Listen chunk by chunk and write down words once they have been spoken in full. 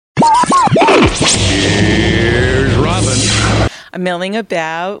I'm milling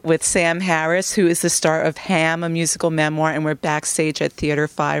about with Sam Harris, who is the star of Ham, a musical memoir, and we're backstage at Theater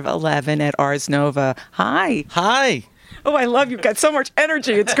 511 at Ars Nova. Hi. Hi. Oh, I love you. You've got so much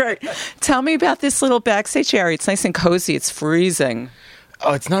energy. It's great. Tell me about this little backstage area. It's nice and cozy. It's freezing.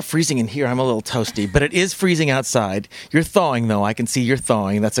 Oh, it's not freezing in here. I'm a little toasty, but it is freezing outside. You're thawing, though. I can see you're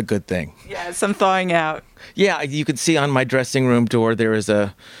thawing. That's a good thing. Yes, I'm thawing out. Yeah, you can see on my dressing room door there is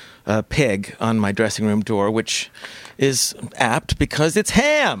a pig on my dressing room door, which is apt because it's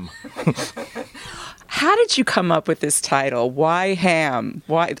Ham. How did you come up with this title? Why Ham?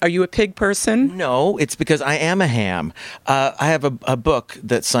 Why are you a pig person? No, it's because I am a ham. I have a book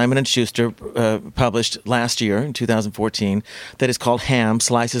that Simon & Schuster published last year in 2014 that is called Ham,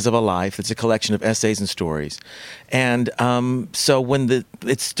 Slices of a Life. It's a collection of essays and stories. And so when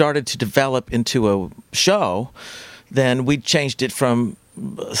it started to develop into a show, then we changed it from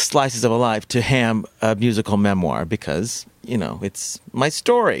Slices of a Life to Ham, a musical memoir, because, it's my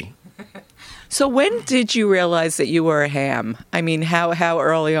story. So when did you realize that you were a ham? I mean, how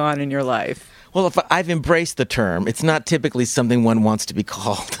early on in your life? Well, if I've embraced the term. It's not typically something one wants to be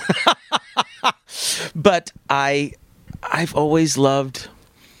called. But I've always loved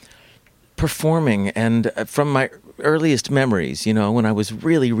performing, and from my earliest memories, when I was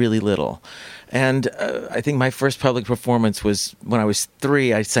really, really little. And I think my first public performance was when I was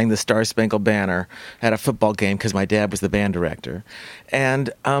 3. I sang the Star Spangled Banner at a football game because my dad was the band director.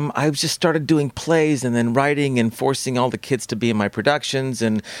 And I just started doing plays and then writing and forcing all the kids to be in my productions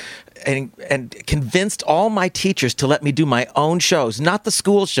and convinced all my teachers to let me do my own shows, not the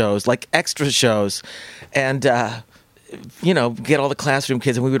school shows, like extra shows. And get all the classroom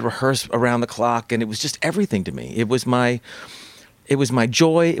kids, and we would rehearse around the clock, and it was just everything to me. It was my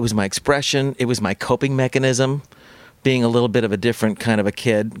joy, it was my expression, it was my coping mechanism, being a little bit of a different kind of a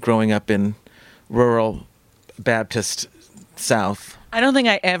kid growing up in rural Baptist South. I don't think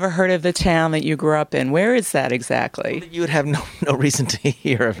I ever heard of the town that you grew up in. Where is that exactly? You would have no reason to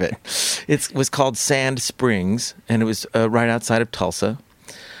hear of it. It was called Sand Springs, and it was right outside of Tulsa.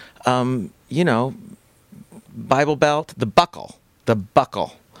 Bible Belt, the buckle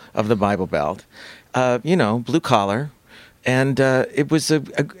of the Bible Belt, blue collar. And it was,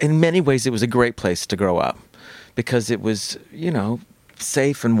 in many ways, it was a great place to grow up because it was,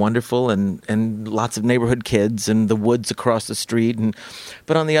 safe and wonderful and lots of neighborhood kids and the woods across the street.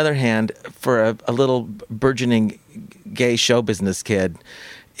 But on the other hand, for a little burgeoning gay show business kid,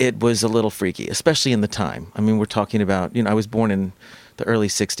 it was a little freaky, especially in the time. I mean, we're talking about, I was born in the early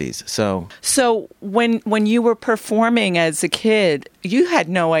 60s. So when you were performing as a kid, you had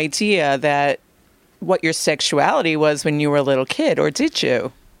no idea that what your sexuality was when you were a little kid, or did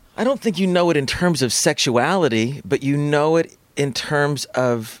you? I don't think you know it in terms of sexuality, but you know it in terms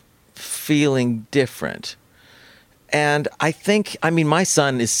of feeling different. And I think, my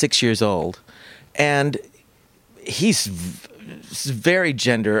son is 6 years old, and he's very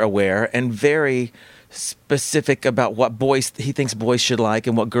gender aware and very specific about what boys he thinks boys should like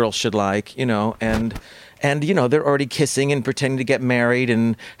and what girls should like, and they're already kissing and pretending to get married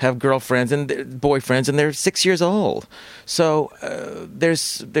and have girlfriends and boyfriends, and they're 6 years old. So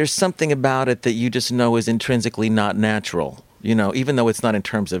there's something about it that you just know is intrinsically not natural, even though it's not in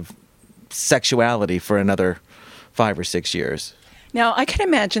terms of sexuality for another 5 or 6 years. Now, I can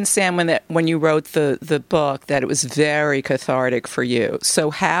imagine, Sam, when you wrote the book, that it was very cathartic for you.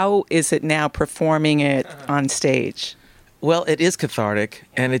 So how is it now performing it on stage? Well, it is cathartic,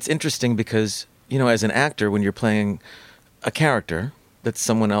 and it's interesting because, as an actor, when you're playing a character that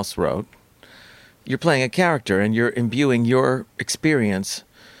someone else wrote, you're playing a character and you're imbuing your experience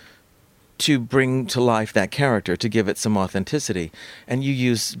to bring to life that character, to give it some authenticity. And you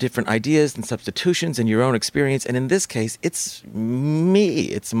use different ideas and substitutions and your own experience. And in this case, it's me.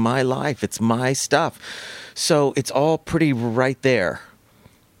 It's my life. It's my stuff. So it's all pretty right there.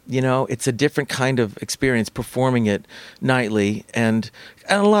 It's a different kind of experience performing it nightly. And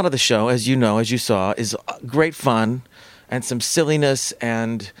a lot of the show, as you saw, is great fun and some silliness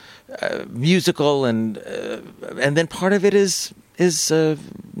and musical. And then part of it is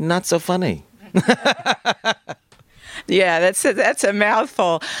not so funny. Yeah, that's a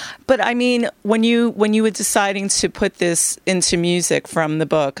mouthful. But I mean, when you were deciding to put this into music from the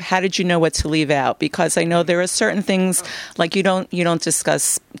book, how did you know what to leave out? Because I know there are certain things, like you don't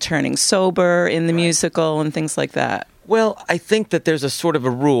discuss turning sober in the musical and things like that. Well, I think that there's a sort of a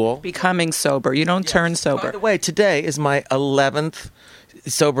rule. Becoming sober. You don't turn sober. By the way, today is my 11th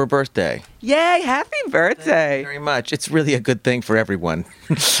sober birthday. Yay, happy birthday. Thank you very much. It's really a good thing for everyone.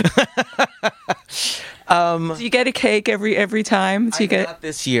 Do you get a cake every time? Not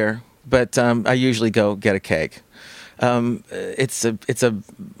this year, but I usually go get a cake. It's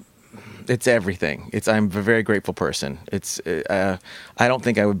everything. I'm a very grateful person. I don't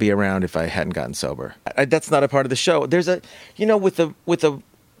think I would be around if I hadn't gotten sober. That's not a part of the show. There's with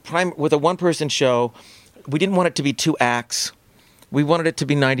a one-person show, we didn't want it to be 2 acts. We wanted it to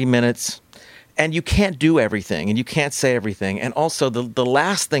be 90 minutes. And you can't do everything, and you can't say everything. And also, the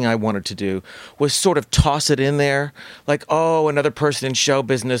last thing I wanted to do was sort of toss it in there, like, oh, another person in show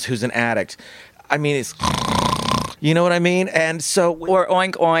business who's an addict. I mean, it's, you know what I mean? And so, or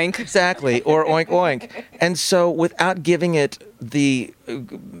oink oink, exactly, or oink oink. And so, without giving it the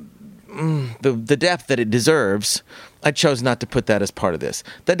depth that it deserves, I chose not to put that as part of this.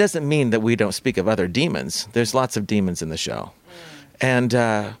 That doesn't mean that we don't speak of other demons. There's lots of demons in the show,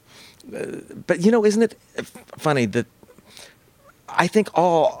 and. But, isn't it funny that I think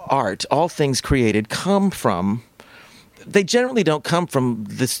all art, all things created they generally don't come from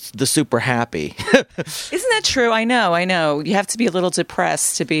the super happy. Isn't that true? I know. You have to be a little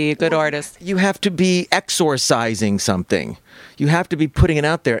depressed to be a good artist. You have to be exorcising something. You have to be putting it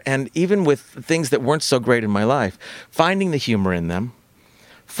out there. And even with things that weren't so great in my life, finding the humor in them,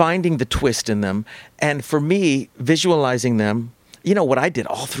 finding the twist in them, and for me, visualizing them. What I did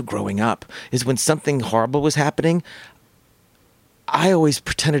all through growing up is when something horrible was happening, I always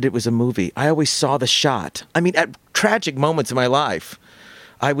pretended it was a movie. I always saw the shot. I mean, at tragic moments in my life,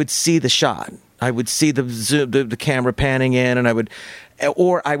 I would see the shot. I would see the camera panning in, and I would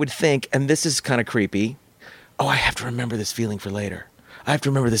think, and this is kind of creepy, oh, I have to remember this feeling for later. I have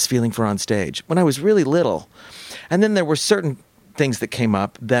to remember this feeling for on stage. When I was really little. And then there were certain things that came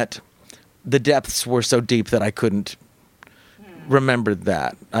up that the depths were so deep that I couldn't remembered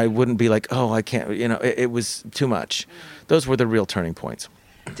that. I wouldn't be like, oh, I can't, it was too much. Those were the real turning points.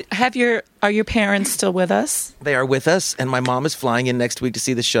 Are your parents still with us? They are with us, and my mom is flying in next week to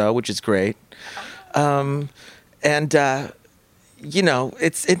see the show, which is great. It's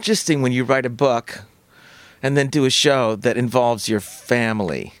interesting when you write a book and then do a show that involves your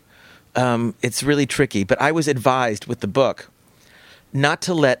family. It's really tricky, but I was advised with the book not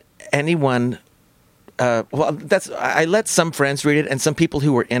to let anyone I let some friends read it and some people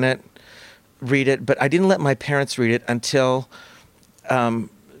who were in it read it, but I didn't let my parents read it until the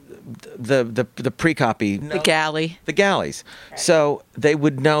pre-copy, the galley, the galleys, right. So they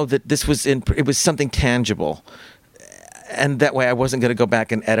would know that it was something tangible, and that way I wasn't going to go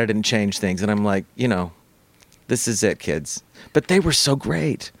back and edit and change things. And I'm like, this is it, kids. But they were so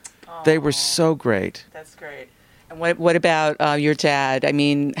great. Aww. They were so great. That's great. And what about your dad? I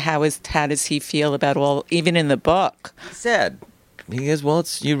mean, how does he feel about even in the book? He goes, well,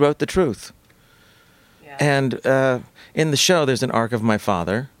 you wrote the truth. Yeah. And in the show, there's an arc of my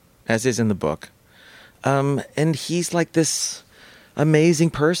father, as is in the book. And he's like this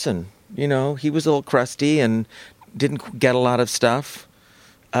amazing person. He was a little crusty and didn't get a lot of stuff.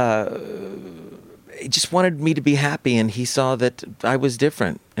 He just wanted me to be happy, and he saw that I was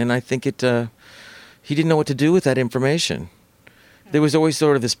different. And I think he didn't know what to do with that information. There was always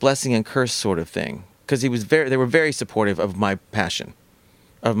sort of this blessing and curse sort of thing, because they were very supportive of my passion,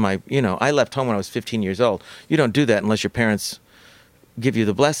 I left home when I was 15 years old. You don't do that unless your parents give you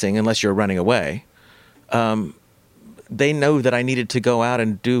the blessing, unless you're running away. They know that I needed to go out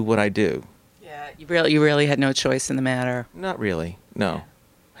and do what I do. Yeah, you really had no choice in the matter. Not really, no. Yeah.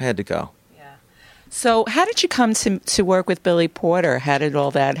 I had to go. Yeah. So how did you come to work with Billy Porter? How did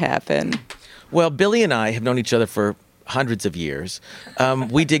all that happen? Well, Billy and I have known each other for hundreds of years.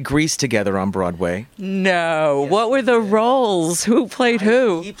 We did Grease together on Broadway. No. Yes. What were the roles? Who played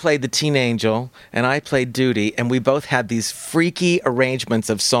who? He played the teen angel, and I played Duty, and we both had these freaky arrangements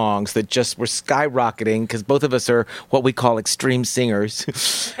of songs that just were skyrocketing, because both of us are what we call extreme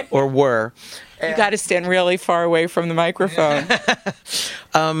singers, or were. You got to stand really far away from the microphone.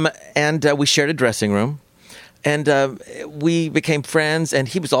 And we shared a dressing room. And we became friends, and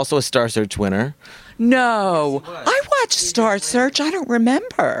he was also a Star Search winner. No. I watched Star Search. I don't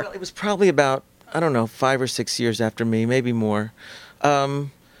remember. Well, it was probably about, 5 or 6 years after me, maybe more.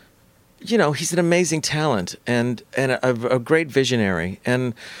 He's an amazing talent and a great visionary.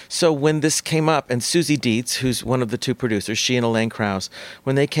 And so when this came up, and Susie Dietz, who's one of the two producers, she and Elaine Krause,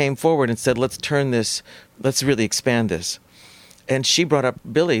 when they came forward and said, let's really expand this. And she brought up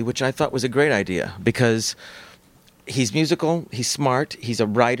Billy, which I thought was a great idea, because he's musical, he's smart, he's a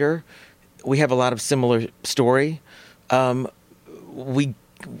writer. We have a lot of similar story. He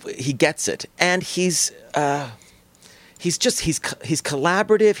gets it, and he's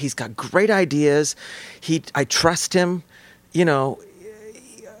collaborative. He's got great ideas. I trust him. We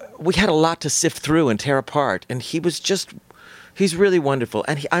had a lot to sift through and tear apart, and he's really wonderful.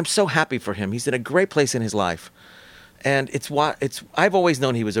 And I'm so happy for him. He's in a great place in his life. And I've always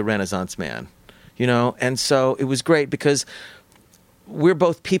known he was a Renaissance man, and so it was great because we're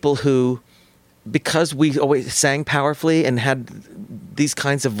both people who, because we always sang powerfully and had these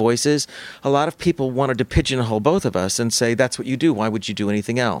kinds of voices, a lot of people wanted to pigeonhole both of us and say, that's what you do. Why would you do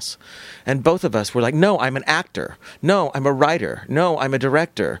anything else? And both of us were like, no, I'm an actor. No, I'm a writer. No, I'm a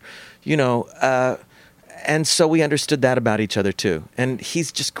director. And so we understood that about each other too. And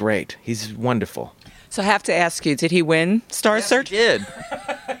he's just great. He's wonderful. So I have to ask you, did he win Star Search? He did.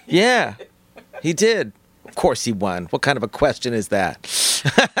 Yeah, he did. Of course he won. What kind of a question is that?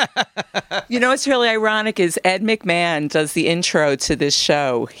 What's really ironic is Ed McMahon does the intro to this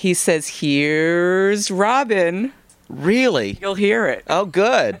show. He says, here's Robin. Really? You'll hear it. Oh,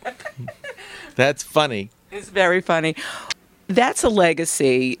 good. That's funny. It's very funny. That's a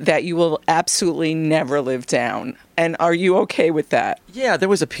legacy that you will absolutely never live down. And are you okay with that? Yeah, there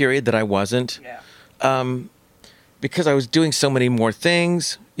was a period that I wasn't. Yeah. Because I was doing so many more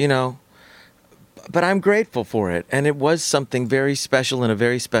things, But I'm grateful for it. And it was something very special in a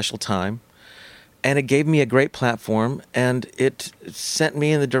very special time. And it gave me a great platform. And it sent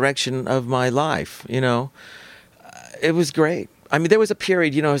me in the direction of my life, It was great. I mean, there was a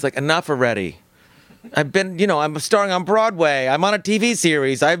period, I was like, enough already. I've been, I'm starring on Broadway. I'm on a TV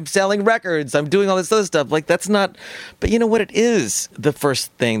series. I'm selling records. I'm doing all this other stuff. Like, that's not... But you know what? It is the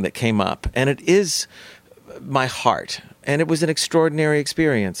first thing that came up. And it is my heart. And it was an extraordinary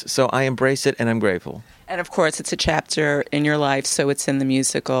experience. So I embrace it, and I'm grateful. And, of course, it's a chapter in your life, so it's in the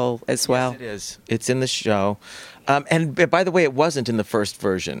musical as well. Yes, it is. It's in the show. And by the way, it wasn't in the first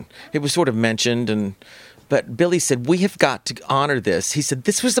version. It was sort of mentioned, but Billy said, we have got to honor this. He said,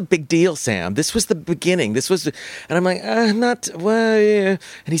 this was a big deal, Sam. This was the beginning. And I'm like, yeah. And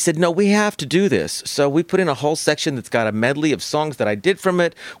he said, no, we have to do this. So we put in a whole section that's got a medley of songs that I did from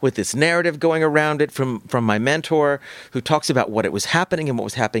it, with this narrative going around it from my mentor, who talks about what it was happening and what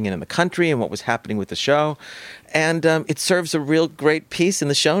was happening in the country and what was happening with the show. And it serves a real great piece in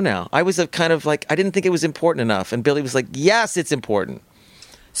the show now. I was I didn't think it was important enough. And Billy was like, yes, it's important.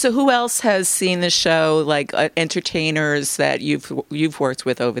 So who else has seen the show, like entertainers that you've worked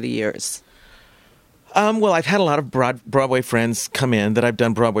with over the years? Well, I've had a lot of Broadway friends come in that I've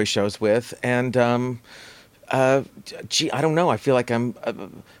done Broadway shows with, and I don't know. I feel like I'm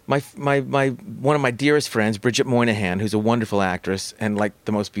my one of my dearest friends, Bridget Moynihan, who's a wonderful actress and like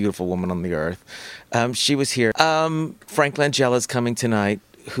the most beautiful woman on the earth. She was here. Frank Langella's coming tonight,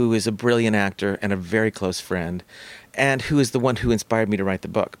 who is a brilliant actor and a very close friend. And who is the one who inspired me to write the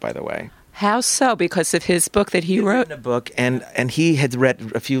book, by the way. How so? Because of his book that he wrote? A book, and he had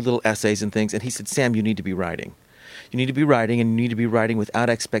read a few little essays and things, and he said, Sam, you need to be writing. You need to be writing, and you need to be writing without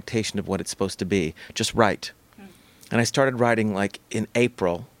expectation of what it's supposed to be. Just write. And I started writing like in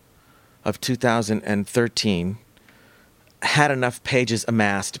April of 2013, had enough pages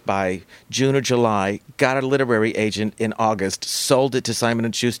amassed by June or July, got a literary agent in August, sold it to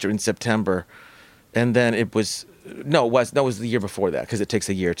Simon & Schuster in September, and then it was... No, it was the year before that, because it takes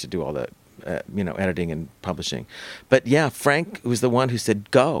a year to do all the, editing and publishing. But yeah, Frank was the one who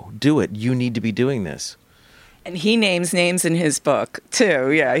said, go, do it. You need to be doing this. And he names names in his book, too.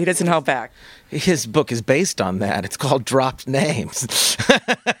 Yeah, he doesn't hold back. His book is based on that. It's called Dropped Names.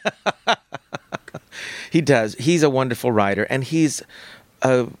 He does. He's a wonderful writer, and he's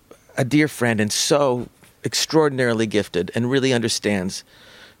a dear friend and so extraordinarily gifted and really understands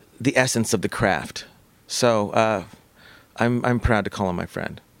the essence of the craft. So I'm proud to call him my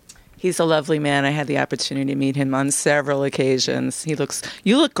friend. He's a lovely man. I had the opportunity to meet him on several occasions.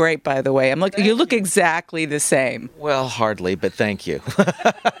 You look great, by the way. You look exactly the same. Well, hardly, but thank you.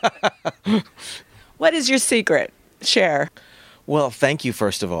 What is your secret? Share. Well, thank you,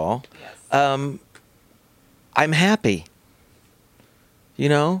 first of all. Yes. I'm happy.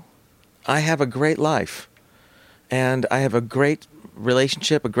 I have a great life. And I have a great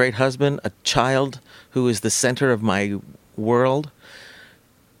relationship, a great husband, a child who is the center of my world.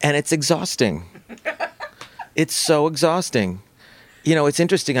 And it's exhausting. It's so exhausting. It's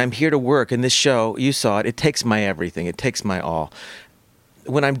interesting. I'm here to work, and this show, you saw it, it takes my everything. It takes my all.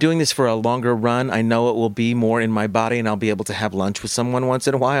 When I'm doing this for a longer run, I know it will be more in my body, and I'll be able to have lunch with someone once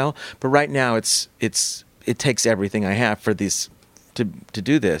in a while. But right now, it takes everything I have for this to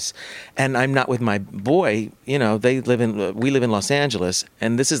do this. And I'm not with my boy. We live in Los Angeles,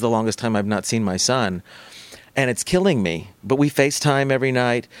 and this is the longest time I've not seen my son. And it's killing me. But we FaceTime every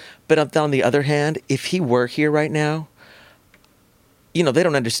night. But on the other hand, if he were here right now, they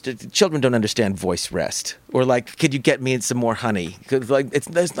don't understand. Children don't understand voice rest, or like, could you get me some more honey? Because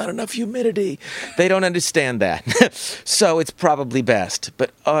there's not enough humidity. They don't understand that. So it's probably best.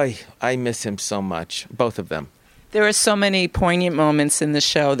 But I miss him so much, both of them. There are so many poignant moments in the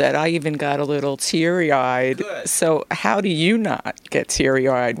show that I even got a little teary-eyed. Good. So how do you not get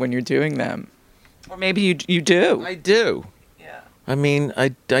teary-eyed when you're doing them? Or maybe you do. I do. Yeah. I mean, I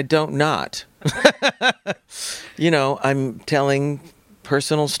don't not. I'm telling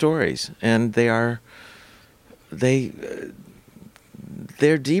personal stories, and they're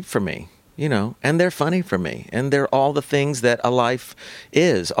deep for me, and they're funny for me, and they're all the things that a life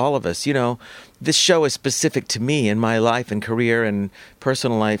is, all of us, This show is specific to me in my life and career and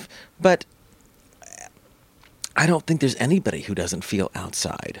personal life, but I don't think there's anybody who doesn't feel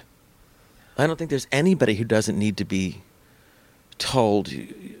outside. I don't think there's anybody who doesn't need to be told,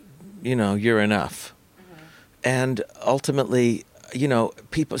 you're enough. Mm-hmm. And ultimately,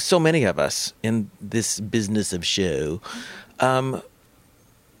 people, so many of us in this business of show,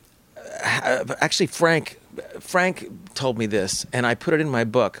 actually Frank told me this, and I put it in my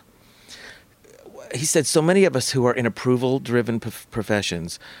book. He said so many of us who are in approval-driven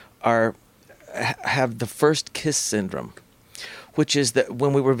professions have the first kiss syndrome, which is that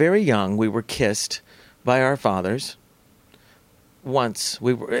when we were very young, we were kissed by our fathers. Once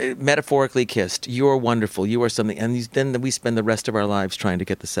we were metaphorically kissed. You're wonderful. You are something, and then we spend the rest of our lives trying to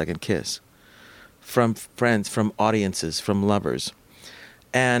get the second kiss from friends, from audiences, from lovers,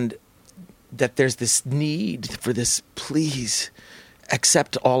 and that there's this need for this. Please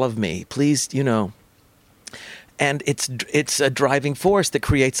accept all of me. Please, And it's a driving force that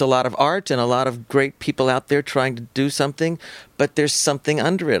creates a lot of art and a lot of great people out there trying to do something, but there's something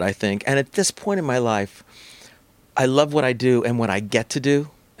under it, I think. And at this point in my life, I love what I do and what I get to do,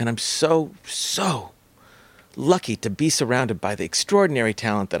 and I'm so, so lucky to be surrounded by the extraordinary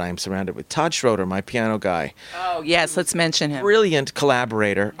talent that I am surrounded with. Todd Schroeder, my piano guy. Oh, yes, let's mention him. Brilliant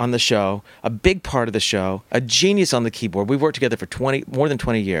collaborator on the show, a big part of the show, a genius on the keyboard. We've worked together for more than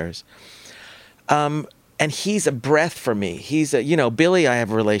 20 years. And he's a breath for me. He's Billy I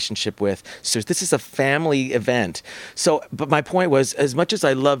have a relationship with. So this is a family event. So, but my point was, as much as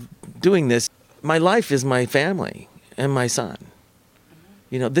I love doing this, my life is my family and my son.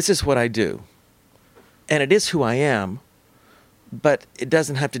 This is what I do. And it is who I am, but it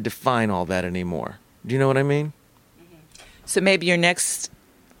doesn't have to define all that anymore. Do you know what I mean? So maybe your next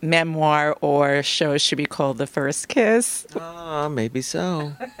memoir or show should be called The First Kiss? Maybe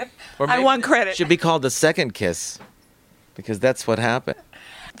so. Or I want credit. It should be called The Second Kiss, because that's what happened.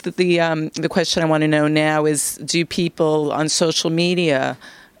 The question I want to know now is, do people on social media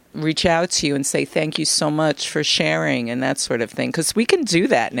reach out to you and say thank you so much for sharing and that sort of thing? Because we can do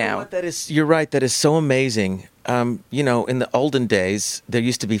that now. You're right. That is so amazing. In the olden days, there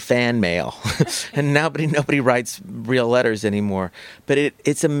used to be fan mail, and nobody writes real letters anymore. But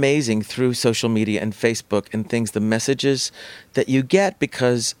it's amazing through social media and Facebook and things, the messages that you get,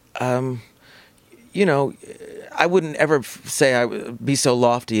 because, I wouldn't ever say I would be so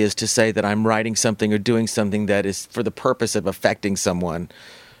lofty as to say that I'm writing something or doing something that is for the purpose of affecting someone.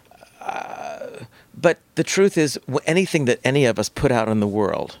 But the truth is, anything that any of us put out in the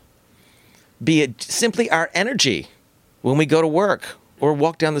world, be it simply our energy when we go to work or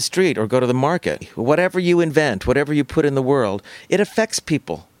walk down the street or go to the market, whatever you invent, whatever you put in the world, it affects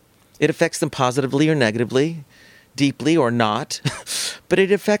people. It affects them positively or negatively, deeply or not, but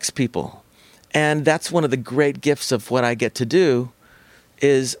it affects people. And that's one of the great gifts of what I get to do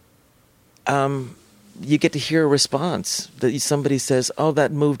is you get to hear a response that somebody says, oh,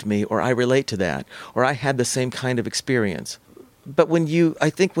 that moved me, or I relate to that, or I had the same kind of experience. But I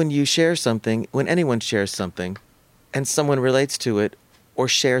think when you share something, when anyone shares something, and someone relates to it or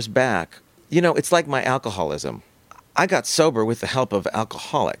shares back, it's like my alcoholism. I got sober with the help of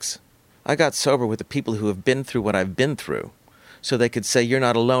alcoholics. I got sober with the people who have been through what I've been through, so they could say, you're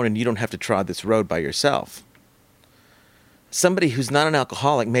not alone and you don't have to trod this road by yourself. Somebody who's not an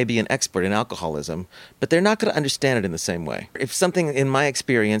alcoholic may be an expert in alcoholism, but they're not going to understand it in the same way. If something in my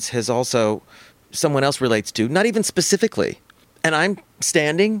experience has also someone else relates to, not even specifically, and I'm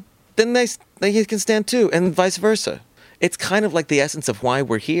standing, then they can stand too, and vice versa. It's kind of like the essence of why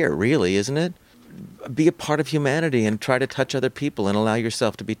we're here, really, isn't it? Be a part of humanity and try to touch other people and allow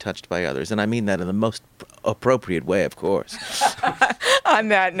yourself to be touched by others. And I mean that in the most appropriate way, of course. On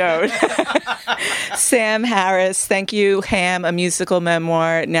that note, Sam Harris, thank you. Ham, a musical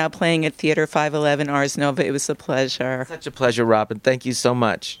memoir, now playing at Theater 511 Ars Nova. It was a pleasure. Such a pleasure, Robin. Thank you so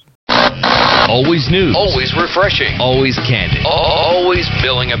much. Always news. Always refreshing. Always candid. Always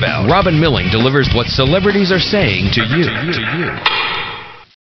milling about. Robin Milling delivers what celebrities are saying to you.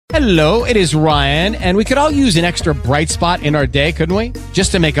 Hello, it is Ryan, and we could all use an extra bright spot in our day, couldn't we?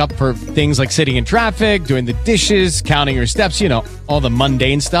 Just to make up for things like sitting in traffic, doing the dishes, counting your steps, you know, all the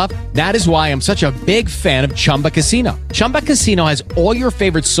mundane stuff. That is why I'm such a big fan of Chumba Casino. Chumba Casino has all your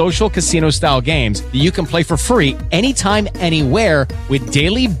favorite social casino-style games that you can play for free anytime, anywhere with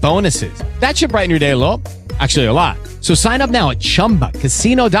daily bonuses. That should brighten your day a little. Actually, a lot. So sign up now at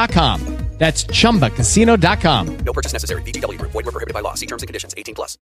ChumbaCasino.com. That's ChumbaCasino.com. No purchase necessary. VGW Group. Void where prohibited by law. See terms and conditions. 18+.